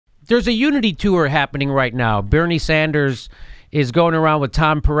there's a unity tour happening right now. Bernie Sanders is going around with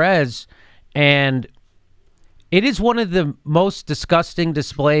Tom Perez, and it is one of the most disgusting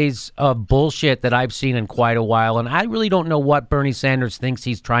displays of bullshit that I've seen in quite a while, and I really don't know what Bernie Sanders thinks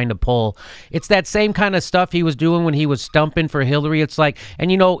he's trying to pull. It's that same kind of stuff he was doing when he was stumping for Hillary. It's like, and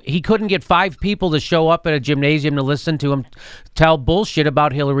you know, he couldn't get 5 people to show up at a gymnasium to listen to him tell bullshit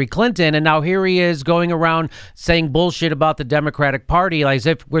about Hillary Clinton, and now here he is going around saying bullshit about the Democratic Party, like as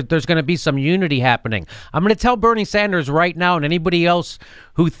if there's going to be some unity happening. I'm going to tell Bernie Sanders right now, and anybody else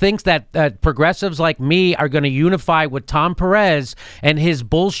who thinks that progressives like me are going to unify with Tom Perez and his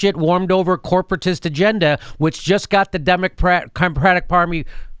bullshit warmed over corporatist agenda, which just got the Democratic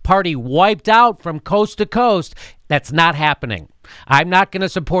Party wiped out from coast to coast. That's not happening. I'm not going to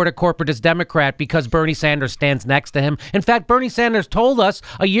support a corporatist Democrat because Bernie Sanders stands next to him. In fact, Bernie Sanders told us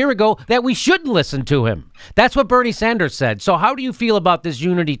a year ago that we shouldn't listen to him. That's what Bernie Sanders said. So how do you feel about this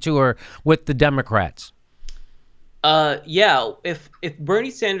unity tour with the Democrats? Yeah, if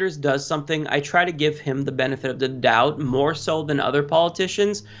Bernie Sanders does something, I try to give him the benefit of the doubt more so than other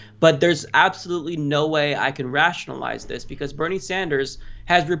politicians, but there's absolutely no way I can rationalize this because Bernie Sanders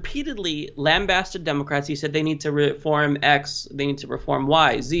has repeatedly lambasted Democrats. He said they need to reform X, they need to reform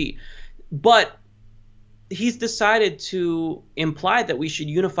Y, Z, but he's decided to imply that we should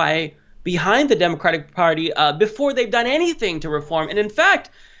unify behind the Democratic Party before they've done anything to reform. And in fact,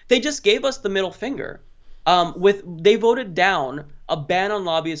 they just gave us the middle finger. They voted down a ban on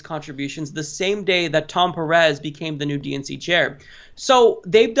lobbyist contributions the same day that Tom Perez became the new DNC chair. So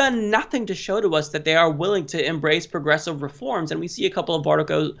they've done nothing to show to us that they are willing to embrace progressive reforms. And we see a couple of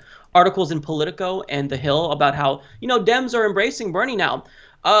articles in Politico and The Hill about how, you know, Dems are embracing Bernie now.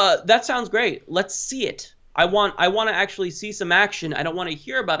 That sounds great. Let's see it. I want to actually see some action. I don't want to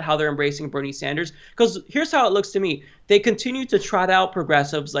hear about how they're embracing Bernie Sanders, because here's how it looks to me. They continue to trot out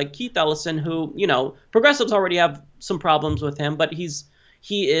progressives like Keith Ellison, who, you know, progressives already have some problems with him, but he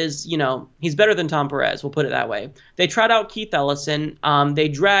is, you know, he's better than Tom Perez. We'll put it that way. They trot out Keith Ellison. They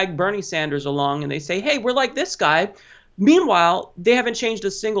drag Bernie Sanders along and they say, hey, we're like this guy. Meanwhile, they haven't changed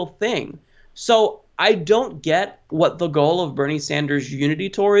a single thing. So I don't get what the goal of Bernie Sanders' unity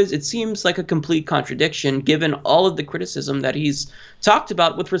tour is. It seems like a complete contradiction given all of the criticism that he's talked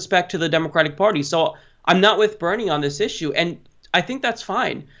about with respect to the Democratic Party. So I'm not with Bernie on this issue, and I think that's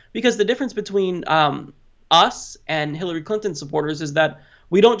fine, because the difference between us and Hillary Clinton supporters is that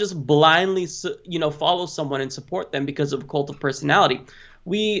we don't just blindly, you know, follow someone and support them because of a cult of personality.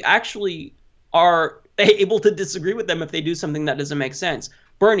 We actually are able to disagree with them if they do something that doesn't make sense.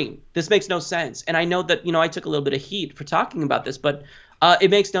 Bernie, this makes no sense. And I know that, you know, I took a little bit of heat for talking about this, but it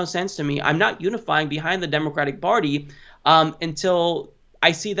makes no sense to me. I'm not unifying behind the Democratic Party until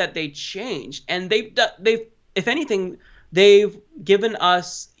I see that they change. And they've, if anything, they've given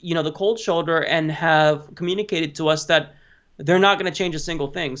us, you know, the cold shoulder and have communicated to us that they're not going to change a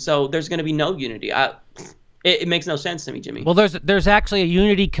single thing. So there's going to be no unity. It makes no sense to me, Jimmy. Well, there's actually a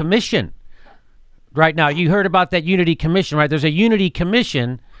unity commission right now. You heard about that unity commission, right? There's a unity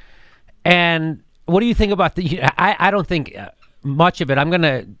commission, and what do you think about the? I don't think much of it. I'm going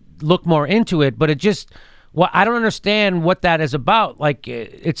to look more into it, but it just, well, I don't understand what that is about. Like,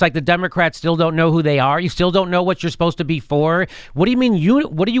 it's like the Democrats still don't know who they are. You still don't know what you're supposed to be for. What do you mean?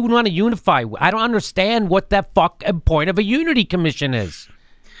 What do you want to unify? I don't understand what that point of a unity commission is.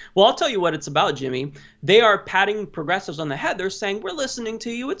 Well, I'll tell you what it's about, Jimmy. They are patting progressives on the head. They're saying, we're listening to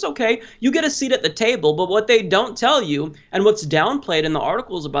you. It's okay. You get a seat at the table. But what they don't tell you, and what's downplayed in the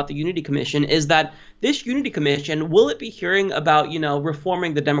articles about the Unity Commission, is that this Unity Commission, will it be hearing about, you know,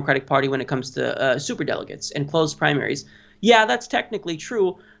 reforming the Democratic Party when it comes to superdelegates and closed primaries? Yeah, that's technically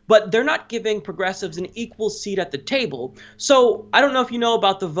true, but they're not giving progressives an equal seat at the table. So I don't know if you know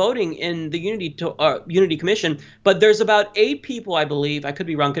about the voting in the Unity Commission, but there's about 8 people, I believe, I could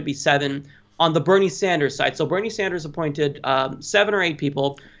be wrong, could be 7, on the Bernie Sanders side. So Bernie Sanders appointed 7 or 8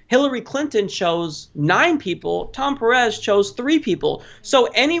 people. Hillary Clinton chose 9 people. Tom Perez chose 3 people. So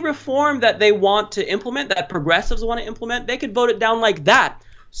any reform that they want to implement, that progressives want to implement, they could vote it down like that.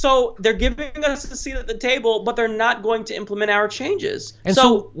 So they're giving us a seat at the table, but they're not going to implement our changes. And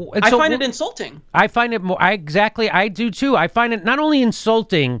so I find it insulting. I find it more. I do too. I find it not only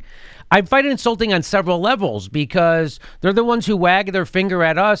insulting, I find it insulting on several levels, because they're the ones who wag their finger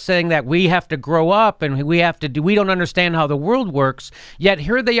at us saying that we have to grow up and we don't understand how the world works. Yet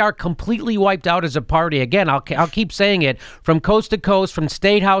here they are completely wiped out as a party. Again, I'll keep saying it, from coast to coast, from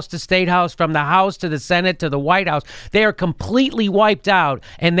state house to state house, from the House to the Senate to the White House. They are completely wiped out,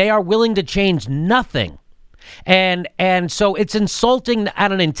 and they are willing to change nothing. And so it's insulting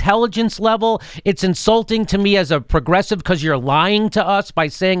at an intelligence level. It's insulting to me as a progressive because you're lying to us by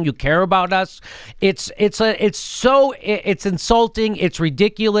saying you care about us. It's insulting. It's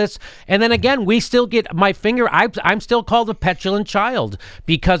ridiculous. And then again, we still get my finger. I'm still called a petulant child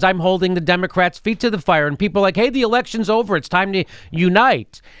because I'm holding the Democrats' feet to the fire. And people are like, hey, the election's over. It's time to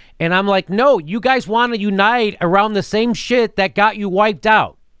unite. And I'm like, no, you guys want to unite around the same shit that got you wiped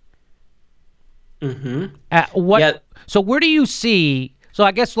out. Mm-hmm. Yeah. So where do you see? So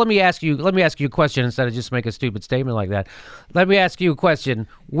I guess let me ask you a question instead of just make a stupid statement like that. Let me ask you a question.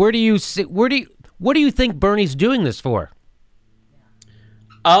 Where do you see? What do you think Bernie's doing this for?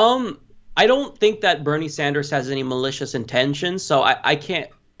 I don't think that Bernie Sanders has any malicious intentions. So I can't.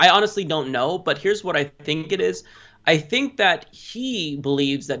 I honestly don't know. But here's what I think it is. I think that he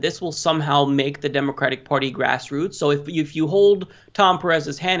believes that this will somehow make the Democratic Party grassroots. So if you hold Tom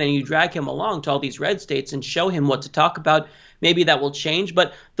Perez's hand and you drag him along to all these red states and show him what to talk about, maybe that will change.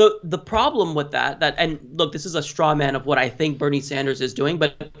 But the problem with that and look, this is a straw man of what I think Bernie Sanders is doing.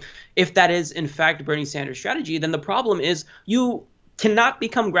 But if that is in fact Bernie Sanders' strategy, then the problem is you cannot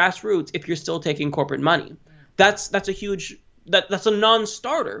become grassroots if you're still taking corporate money. That's a huge. That's a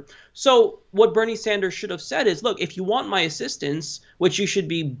non-starter. So what Bernie Sanders should have said is, look, if you want my assistance, which you should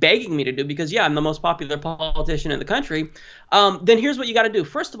be begging me to do because, yeah, I'm the most popular politician in the country, then here's what you got to do.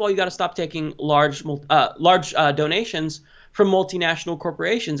 First of all, you got to stop taking large donations from multinational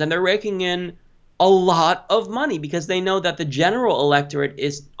corporations. And they're raking in a lot of money because they know that the general electorate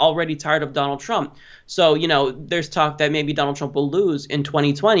is already tired of Donald Trump. So, there's talk that maybe Donald Trump will lose in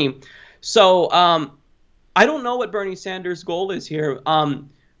 2020. So, I don't know what Bernie Sanders' goal is here,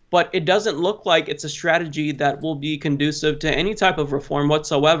 but it doesn't look like it's a strategy that will be conducive to any type of reform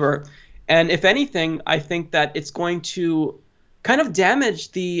whatsoever. And if anything, I think that it's going to kind of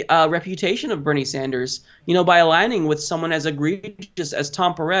damage the reputation of Bernie Sanders, by aligning with someone as egregious as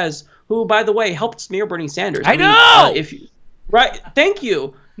Tom Perez, who, by the way, helped smear Bernie Sanders. I know! Right. Thank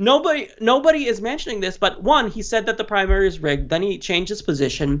you. Nobody is mentioning this, but one, he said that the primary is rigged. Then he changed his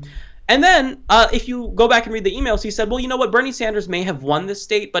position. And then if you go back and read the emails, he said, well, you know what? Bernie Sanders may have won this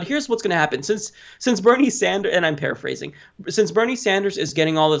state, but here's what's going to happen. Since Bernie Sanders, and I'm paraphrasing, since Bernie Sanders is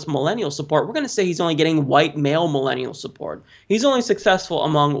getting all this millennial support, we're going to say he's only getting white male millennial support. He's only successful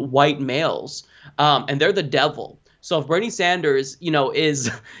among white males, and they're the devil. So if Bernie Sanders,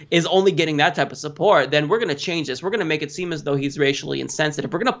 is only getting that type of support, then we're going to change this. We're going to make it seem as though he's racially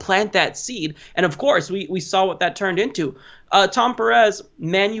insensitive. We're going to plant that seed. And of course, we saw what that turned into. Tom Perez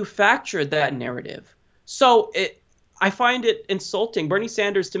manufactured that narrative. So I find it insulting. Bernie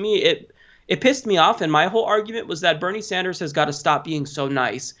Sanders, to me, it pissed me off. And my whole argument was that Bernie Sanders has got to stop being so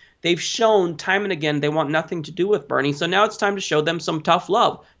nice. They've shown time and again they want nothing to do with Bernie. So now it's time to show them some tough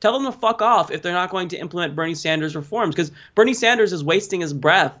love. Tell them to fuck off if they're not going to implement Bernie Sanders reforms, because Bernie Sanders is wasting his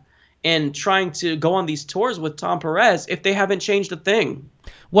breath in trying to go on these tours with Tom Perez if they haven't changed a thing.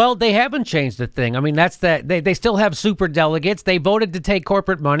 Well, they haven't changed a thing. I mean, that's that they still have super delegates. They voted to take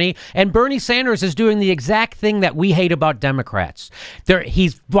corporate money, and Bernie Sanders is doing the exact thing that we hate about Democrats.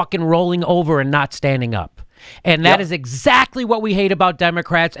 He's fucking rolling over and not standing up. And that is exactly what we hate about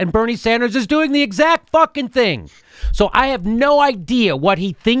Democrats, and Bernie Sanders is doing the exact fucking thing. So I have no idea what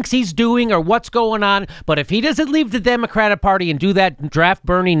he thinks he's doing or what's going on, but if he doesn't leave the Democratic Party and do that draft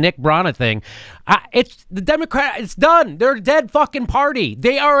Bernie Nick Brana thing, it's done. They're a dead fucking party.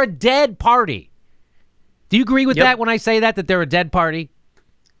 They are a dead party. Do you agree with that when I say that they're a dead party?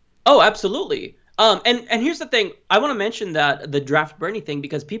 Oh, absolutely. And here's the thing. I want to mention that the draft Bernie thing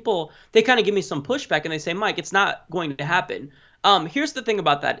because people, they kind of give me some pushback and they say, Mike, it's not going to happen. Here's the thing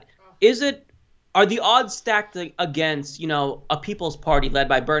about that. Are the odds stacked against, a People's Party led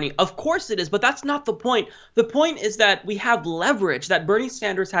by Bernie? Of course it is, but that's not the point. The point is that we have leverage, that Bernie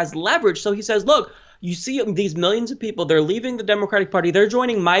Sanders has leverage. So he says, look, you see these millions of people, they're leaving the Democratic Party. They're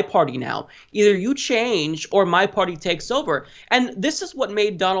joining my party now. Either you change or my party takes over. And this is what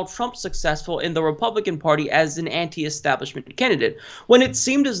made Donald Trump successful in the Republican Party as an anti-establishment candidate. When it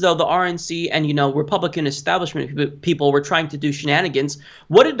seemed as though the RNC and, Republican establishment people were trying to do shenanigans,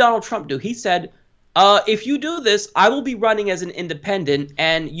 what did Donald Trump do? He said, if you do this, I will be running as an independent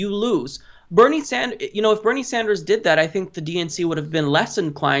and you lose. Bernie Sanders, if Bernie Sanders did that, I think the DNC would have been less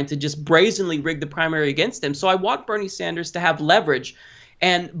inclined to just brazenly rig the primary against him. So I want Bernie Sanders to have leverage.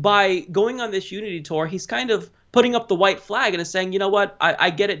 And by going on this unity tour, he's kind of putting up the white flag and is saying, you know what, I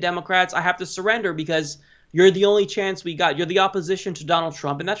get it, Democrats, I have to surrender because You're the only chance we got. You're the opposition to Donald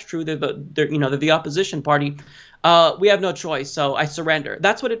Trump, and that's true. They're the opposition party. We have no choice, so I surrender.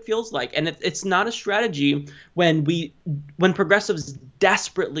 That's what it feels like, and it's not a strategy when progressives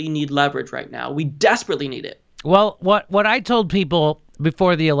desperately need leverage right now. We desperately need it. Well, what I told people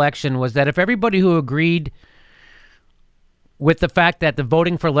before the election was that if everybody who agreed with the fact that the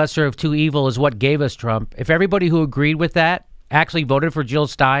voting for lesser of two evil is what gave us Trump, if everybody who agreed with that actually voted for Jill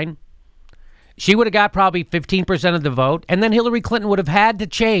Stein, she would have got probably 15% of the vote, and then Hillary Clinton would have had to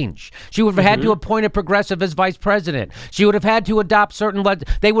change. She would have had to appoint a progressive as vice president. She would have had to adopt certain.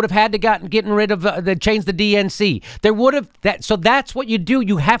 They would have had to getting rid of change the DNC. There would have that. So that's what you do.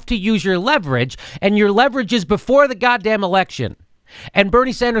 You have to use your leverage, and your leverage is before the goddamn election. And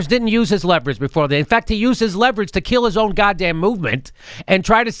Bernie Sanders didn't use his leverage before that. In fact, he used his leverage to kill his own goddamn movement and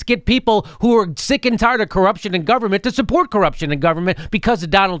try to get people who are sick and tired of corruption in government to support corruption in government because of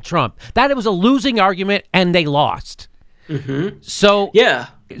Donald Trump. That it was a losing argument, and they lost. So yeah.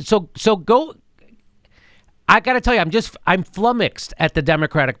 So go. I got to tell you, I'm flummoxed at the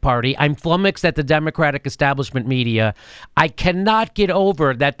Democratic Party. I'm flummoxed at the Democratic establishment media. I cannot get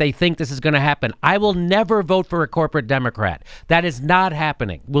over that they think this is going to happen. I will never vote for a corporate Democrat. That is not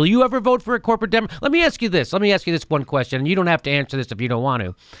happening. Will you ever vote for a corporate Democrat? Let me ask you this. Let me ask you this one question, and you don't have to answer this if you don't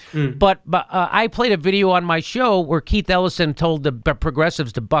want to. But I played a video on my show where Keith Ellison told the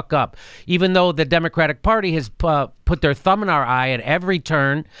progressives to buck up, even though the Democratic Party has put their thumb in our eye at every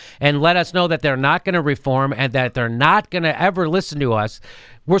turn and let us know that they're not going to reform and that they're not going to ever listen to us.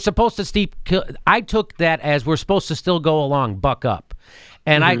 We're supposed to I took that as we're supposed to still go along, buck up.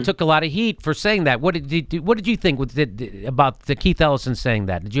 And I took a lot of heat for saying that. What did you think about the Keith Ellison saying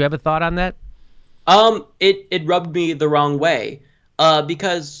that? Did you have a thought on that? It rubbed me the wrong way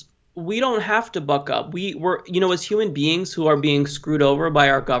because we don't have to buck up. We're as human beings who are being screwed over by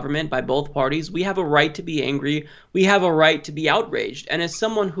our government, by both parties, we have a right to be angry. We have a right to be outraged. And as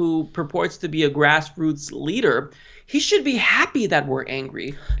someone who purports to be a grassroots leader, he should be happy that we're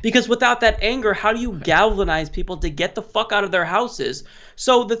angry, because without that anger, how do you galvanize people to get the fuck out of their houses?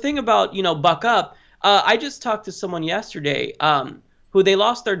 So the thing about, buck up, I just talked to someone yesterday who they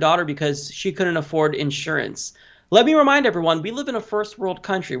lost their daughter because she couldn't afford insurance. Let me remind everyone, we live in a first world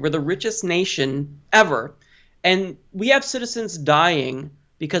country. We're the richest nation ever. And we have citizens dying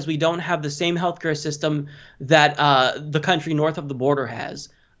because we don't have the same healthcare system that the country north of the border has.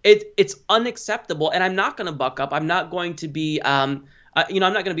 It's unacceptable. And I'm not going to buck up. I'm not going to be, I'm not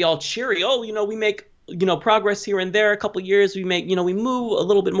going to be all cheery. Oh, we make, progress here and there. A couple of years, we make, we move a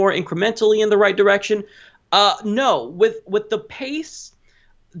little bit more incrementally in the right direction. No, with the pace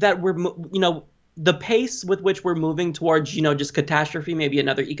that we're, the pace with which we're moving towards, just catastrophe, maybe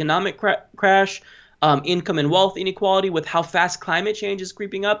another economic crash, income and wealth inequality, with how fast climate change is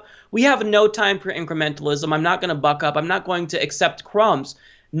creeping up, we have no time for incrementalism. I'm not going to buck up. I'm not going to accept crumbs.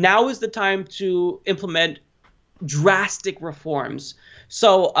 Now is the time to implement drastic reforms.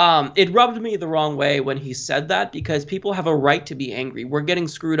 So it rubbed me the wrong way when he said that, because people have a right to be angry. We're getting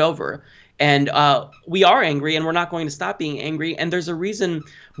screwed over. And we are angry, and we're not going to stop being angry. And there's a reason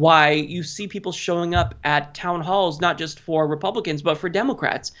why you see people showing up at town halls, not just for Republicans, but for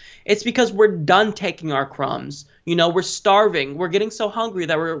Democrats. It's because we're done taking our crumbs. We're starving. We're getting so hungry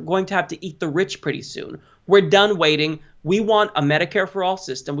that we're going to have to eat the rich pretty soon. We're done waiting. We want a Medicare for all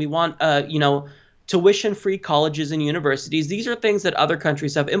system. We want, tuition-free colleges and universities. These are things that other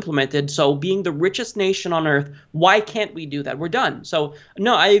countries have implemented. So being the richest nation on earth, why can't we do that? We're done. So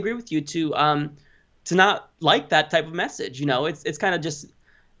no, I agree with you to not like that type of message. It's kind of just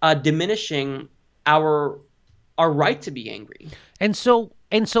diminishing our right to be angry. And so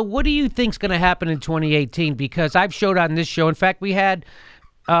what do you think's going to happen in 2018? Because I've showed on this show, in fact, we had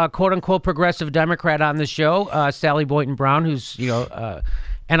quote unquote progressive Democrat on the show, Sally Boynton Brown, who's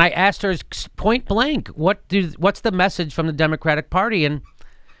and I asked her point blank, what's the message from the Democratic Party? And,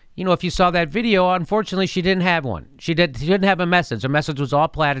 if you saw that video, unfortunately, she didn't have one. She didn't have a message. Her message was all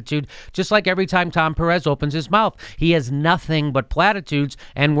platitude, just like every time Tom Perez opens his mouth. He has nothing but platitudes,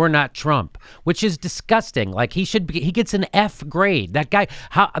 and we're not Trump, which is disgusting. Like, he gets an F grade. That guy,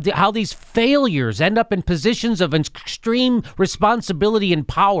 how these failures end up in positions of extreme responsibility and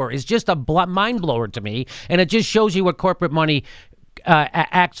power is just a mind blower to me, and it just shows you what corporate money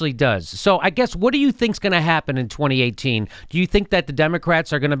actually does. So I guess, what do you think's going to happen in 2018? Do you think that the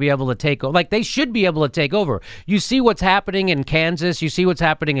Democrats are going to be able to take over? Like, they should be able to take over. You see what's happening in Kansas. You see what's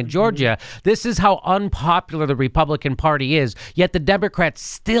happening in Georgia. This is how unpopular the Republican Party is, yet the Democrats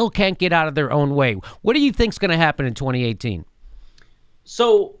still can't get out of their own way. What do you think's going to happen in 2018?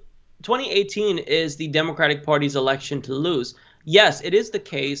 So 2018 is the Democratic Party's election to lose. Yes, it is the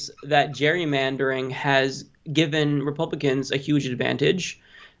case that gerrymandering has given Republicans a huge advantage,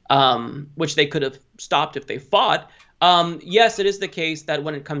 which they could have stopped if they fought. Yes, it is the case that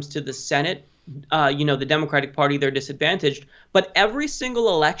when it comes to the Senate, the Democratic Party, they're disadvantaged. But every single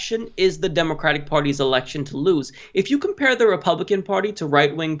election is the Democratic Party's election to lose. If you compare the Republican Party to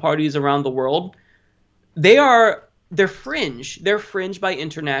right-wing parties around the world, they're fringe. They're fringe by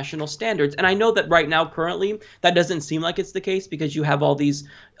international standards. And I know that right now, currently, that doesn't seem like it's the case because you have all these,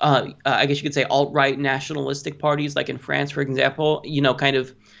 I guess you could say, alt-right nationalistic parties, like in France, for example, kind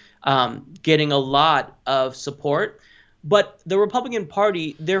of getting a lot of support. But the Republican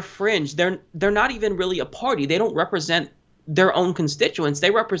Party, they're fringe. They're not even really a party. They don't represent their own constituents. They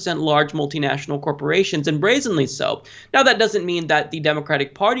represent large multinational corporations, and brazenly so. Now, that doesn't mean that the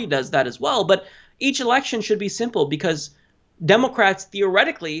Democratic Party does that as well, but each election should be simple because Democrats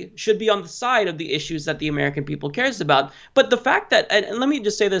theoretically should be on the side of the issues that the American people cares about. But the fact that, and let me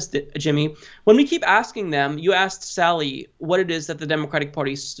just say this, Jimmy, when we keep asking them, you asked Sally what it is that the Democratic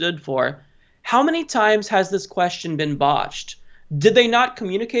Party stood for. How many times has this question been botched? Did they not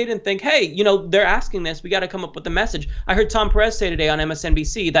communicate and think, hey, they're asking this, we got to come up with a message? I heard Tom Perez say today on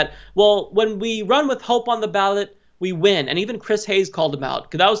MSNBC that, well, when we run with hope on the ballot, we win. And even Chris Hayes called him out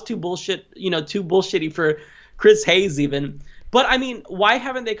because that was too bullshitty for Chris Hayes even. But I mean, why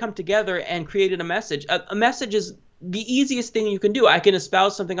haven't they come together and created a message? A message is the easiest thing you can do. I can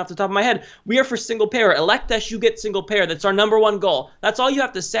espouse something off the top of my head. We are for single payer. Elect us, you get single payer. That's our number one goal. That's all you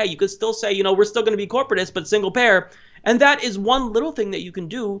have to say. You could still say, we're still going to be corporatists, but single payer. And that is one little thing that you can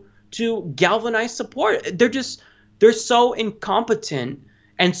do to galvanize support. They're so incompetent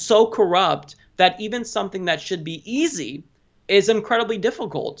and so corrupt that even something that should be easy is incredibly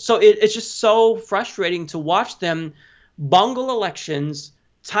difficult. So it's just so frustrating to watch them bungle elections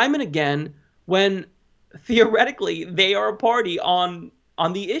time and again when theoretically they are a party on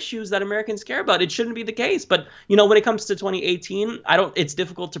the issues that Americans care about. It shouldn't be the case. But, when it comes to 2018, it's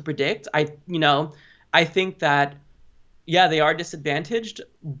difficult to predict. I think that, yeah, they are disadvantaged,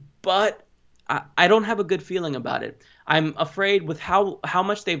 but I don't have a good feeling about it. I'm afraid with how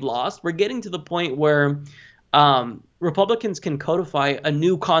much they've lost, we're getting to the point where Republicans can codify a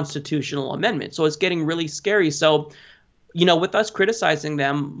new constitutional amendment. So it's getting really scary. So, with us criticizing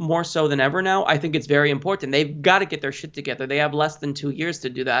them more so than ever now, I think it's very important. They've got to get their shit together. They have less than 2 years to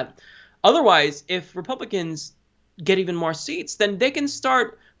do that. Otherwise, if Republicans get even more seats, then they can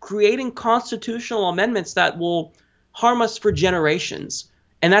start creating constitutional amendments that will harm us for generations.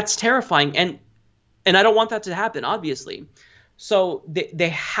 And that's terrifying. And I don't want that to happen, obviously. So they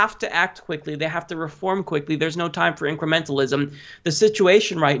have to act quickly. They have to reform quickly. There's no time for incrementalism. The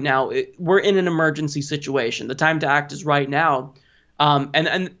situation right now, we're in an emergency situation. The time to act is right now.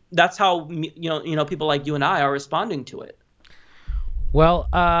 And that's how, people like you and I are responding to it. Well,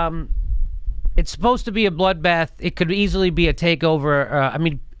 it's supposed to be a bloodbath. It could easily be a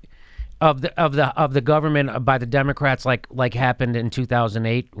takeover. Of the government by the Democrats, like happened in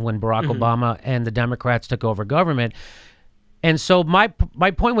 2008 when Barack Obama and the Democrats took over government. And so my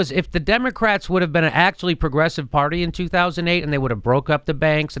point was, if the Democrats would have been an actually progressive party in 2008 and they would have broke up the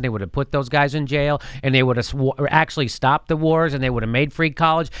banks and they would have put those guys in jail and they would have actually stopped the wars and they would have made free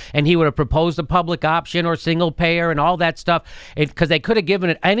college and he would have proposed a public option or single payer and all that stuff, because they could have given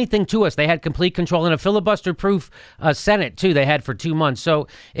it anything to us. They had complete control and a filibuster-proof Senate, too, they had for 2 months. So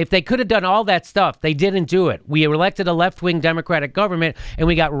if they could have done all that stuff, they didn't do it. We elected a left-wing Democratic government and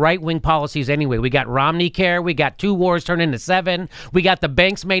we got right-wing policies anyway. We got Romney Care. We got 2 wars turned into 7. We got the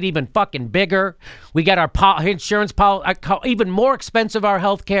banks made even fucking bigger. We got our insurance even more expensive, our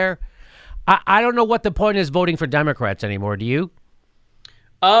health care. I don't know what the point is voting for Democrats anymore. Do you?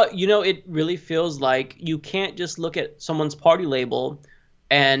 It really feels like you can't just look at someone's party label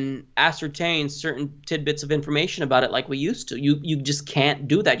and ascertain certain tidbits of information about it like we used to. You just can't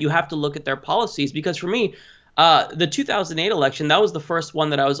do that. You have to look at their policies, because for me, the 2008 election, that was the first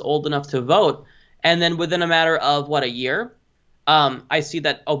one that I was old enough to vote. And then within a matter of, a year, I see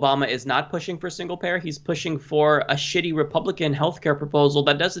that Obama is not pushing for single payer. He's pushing for a shitty Republican healthcare proposal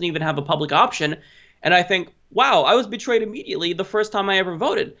that doesn't even have a public option. And I think, wow, I was betrayed immediately the first time I ever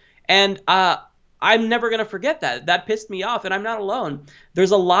voted. And I'm never going to forget that. That pissed me off, and I'm not alone.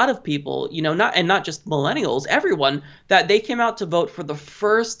 There's a lot of people, not just millennials, everyone, that they came out to vote for the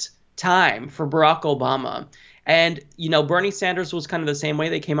first time for Barack Obama. And, Bernie Sanders was kind of the same way.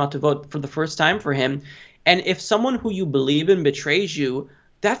 They came out to vote for the first time for him. And if someone who you believe in betrays you,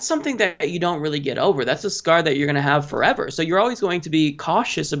 that's something that you don't really get over. That's a scar that you're going to have forever. So you're always going to be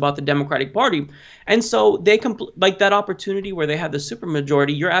cautious about the Democratic Party. And so they like that opportunity where they had the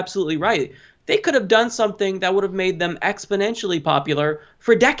supermajority. You're absolutely right. they could have done something that would have made them exponentially popular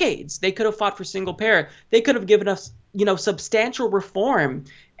for decades. They could have fought for single payer. They could have given us, substantial reform,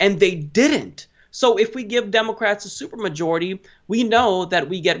 and they didn't. So if we give Democrats a supermajority, we know that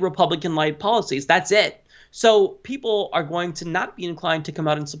we get Republican-led policies. That's it. So people are going to not be inclined to come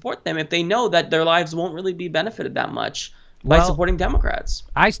out and support them if they know that their lives won't really be benefited that much by supporting Democrats.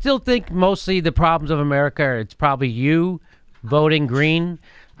 I still think mostly the problems of America, it's probably you voting green.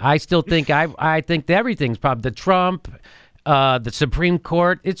 I still think I think that everything's probably the Trump, the Supreme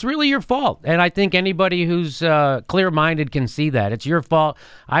Court. It's really your fault. And I think anybody who's clear-minded can see that. It's your fault.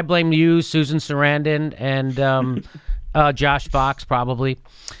 I blame you, Susan Sarandon, and Josh Fox, probably.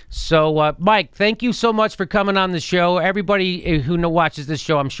 So, Mike, thank you so much for coming on the show. Everybody who watches this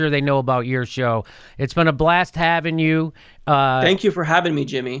show, I'm sure they know about your show. It's been a blast having you. Thank you for having me,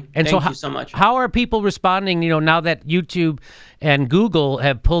 Jimmy. And thank you so much. How are people responding, now that YouTube and Google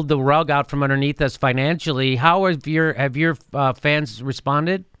have pulled the rug out from underneath us financially? How have your fans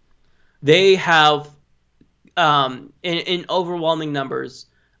responded? They have, in overwhelming numbers,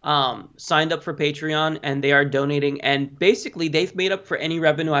 signed up for Patreon, and they are donating. And basically, they've made up for any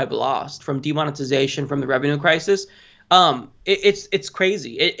revenue I've lost from demonetization, from the revenue crisis. It's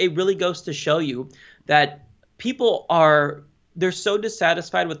crazy. It really goes to show you that people they're so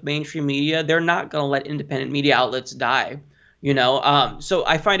dissatisfied with mainstream media, they're not going to let independent media outlets die. So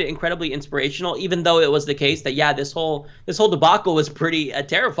I find it incredibly inspirational, even though it was the case that, yeah, this whole debacle was pretty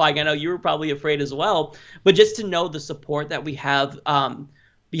terrifying. I know you were probably afraid as well, but just to know the support that we have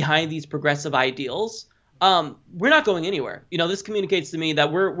behind these progressive ideals, we're not going anywhere. This communicates to me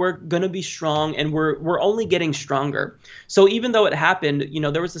that we're going to be strong, and we're only getting stronger. So even though it happened,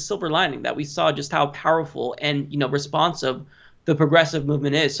 there was a silver lining that we saw just how powerful and, responsive the progressive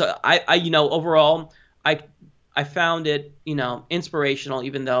movement is. So I overall, I found it, inspirational,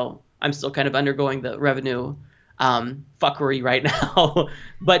 even though I'm still kind of undergoing the revenue fuckery right now.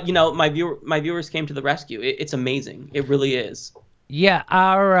 But, my viewers came to the rescue. It's amazing. It really is. Yeah,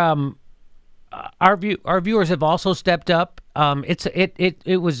 our viewers have also stepped up.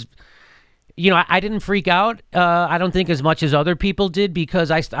 It was, I didn't freak out. I don't think as much as other people did,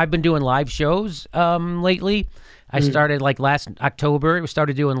 because I've been doing live shows lately. I started like last October. We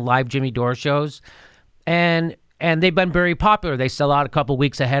started doing live Jimmy Dore shows, and they've been very popular. They sell out a couple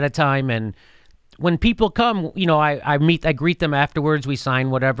weeks ahead of time, and when people come, I greet them afterwards. We sign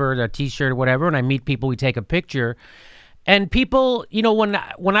whatever, a T-shirt or whatever, and I meet people. We take a picture. And people, when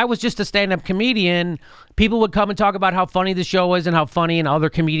I was just a stand-up comedian, people would come and talk about how funny the show was and how funny and other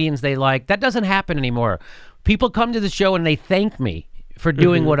comedians they like. That doesn't happen anymore. People come to the show and they thank me for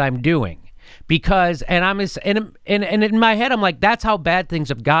doing what I'm doing. Because, and in my head, I'm like, that's how bad things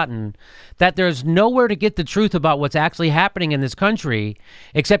have gotten, that there's nowhere to get the truth about what's actually happening in this country,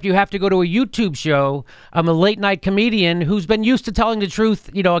 except you have to go to a YouTube show. I'm a late night comedian who's been used to telling the truth,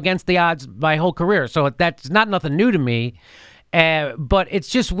 against the odds my whole career. So that's not nothing new to me. But it's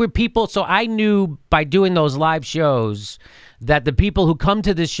just we're people. So I knew by doing those live shows that the people who come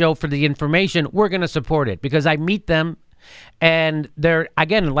to this show for the information, we're going to support it, because I meet them. And they're,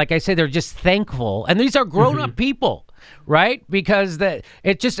 again, like I say, they're just thankful. And these are grown-up people, right? Because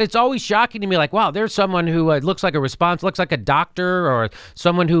it's always shocking to me, like, wow, there's someone who looks like a doctor, or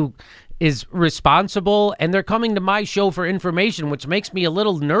someone who is responsible, and they're coming to my show for information, which makes me a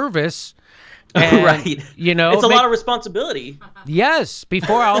little nervous. And, right. It's a lot of responsibility. Yes.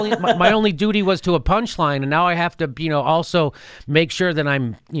 Before, my only duty was to a punchline, and now I have to, also make sure that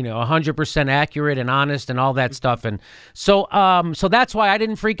I'm, 100% accurate and honest and all that stuff. And so that's why I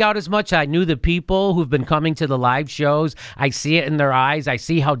didn't freak out as much. I knew the people who've been coming to the live shows. I see it in their eyes. I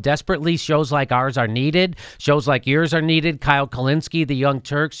see how desperately shows like ours are needed. Shows like yours are needed. Kyle Kalinske, the Young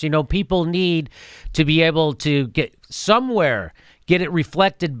Turks. People need to be able to get somewhere, get it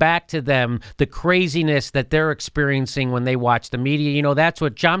reflected back to them, the craziness that they're experiencing when they watch the media. That's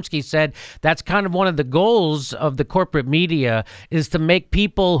what Chomsky said. That's kind of one of the goals of the corporate media, is to make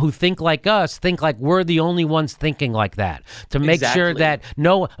people who think like us think like we're the only ones thinking like that. To make sure that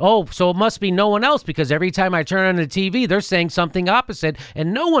so it must be no one else, because every time I turn on the TV, they're saying something opposite,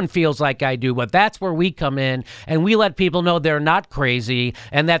 and no one feels like I do. But that's where we come in, and we let people know they're not crazy,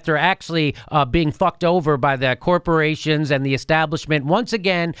 and that they're actually being fucked over by the corporations and the establishment once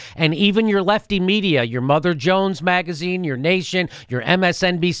again, and even your lefty media, your Mother Jones magazine, your Nation, your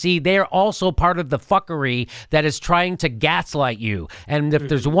MSNBC, they're also part of the fuckery that is trying to gaslight you. And if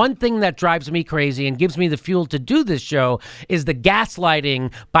there's one thing that drives me crazy and gives me the fuel to do this show, is the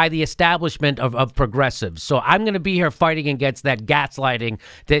gaslighting by the establishment of progressives. So I'm going to be here fighting against that gaslighting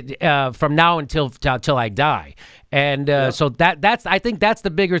that from now until I die. And so that's I think that's the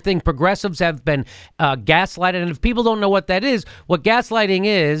bigger thing. Progressives have been gaslighted, and if people don't know what that is, what gaslighting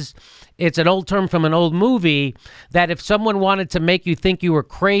is, it's an old term from an old movie that if someone wanted to make you think you were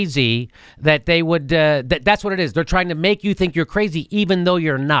crazy, that they would. That's what it is. They're trying to make you think you're crazy, even though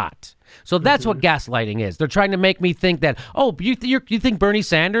you're not. So that's what gaslighting is. They're trying to make me think that, oh, you think Bernie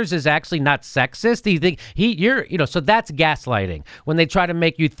Sanders is actually not sexist? Do you think so that's gaslighting, when they try to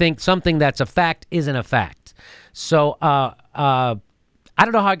make you think something that's a fact isn't a fact. So I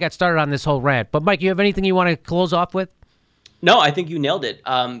don't know how I got started on this whole rant, but Mike, you have anything you want to close off with? No, I think you nailed it.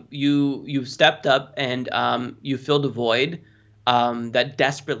 You stepped up and you filled a void that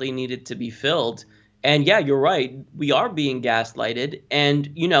desperately needed to be filled. And yeah, you're right. We are being gaslighted, and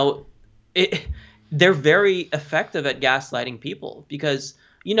they're very effective at gaslighting people because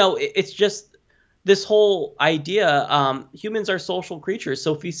it's just this whole idea. Humans are social creatures,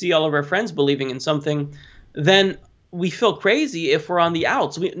 so if we see all of our friends believing in something, then we feel crazy if we're on the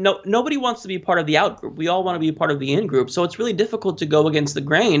outs. Nobody wants to be part of the out group. We all want to be part of the in group. So it's really difficult to go against the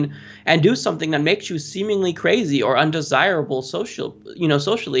grain and do something that makes you seemingly crazy or undesirable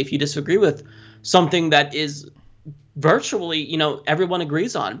socially if you disagree with something that is virtually, everyone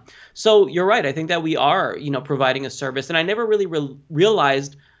agrees on. So you're right. I think that we are, providing a service. And I never really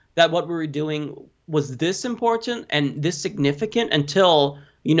realized that what we were doing was this important and this significant until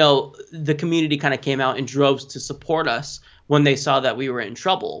the community kind of came out in droves to support us when they saw that we were in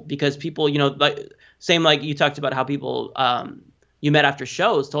trouble. Because people, like you talked about how people you met after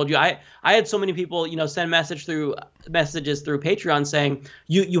shows told you, I had so many people, send messages through Patreon saying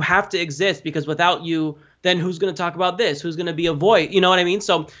you have to exist because without you, then who's going to talk about this? Who's going to be a voice? You know what I mean?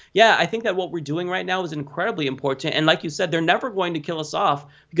 So yeah, I think that what we're doing right now is incredibly important. And like you said, they're never going to kill us off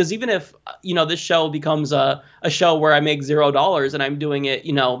because even if, this show becomes a show where I make $0 and I'm doing it,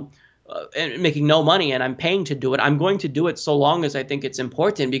 and making no money and I'm paying to do it, I'm going to do it so long as I think it's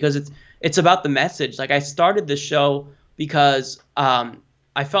important because it's about the message. Like I started this show because I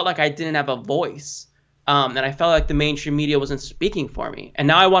felt like I didn't have a voice, and I felt like the mainstream media wasn't speaking for me. And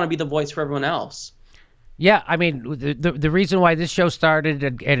now I want to be the voice for everyone else. Yeah, I mean, the reason why this show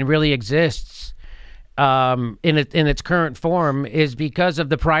started and really exists in its current form is because of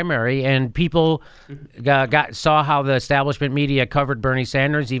the primary, and people saw how the establishment media covered Bernie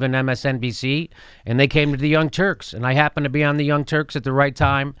Sanders, even MSNBC, and they came to the Young Turks, and I happened to be on the Young Turks at the right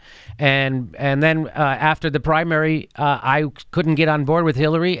time, and then after the primary, I couldn't get on board with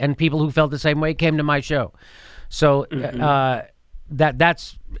Hillary, and people who felt the same way came to my show. So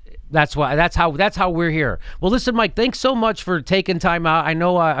that's how we're here. Well, listen, Mike, thanks so much for taking time out. I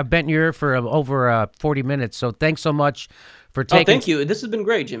know I've been here for over 40 minutes, so thanks so much for taking. Oh, thank you. This has been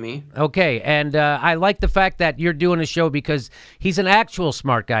great, Jimmy. Okay, and I like the fact that you're doing a show because he's an actual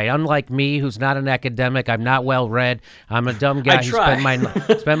smart guy, unlike me, who's not an academic. I'm not well read. I'm a dumb guy who spent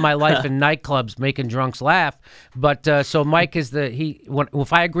my life in nightclubs making drunks laugh. But so Mike is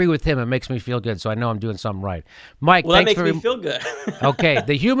if I agree with him, it makes me feel good. So I know I'm doing something right. Mike, well, that makes me feel good. Okay,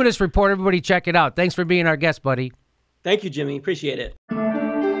 The Humanist Report. Everybody, check it out. Thanks for being our guest, buddy. Thank you, Jimmy. Appreciate it.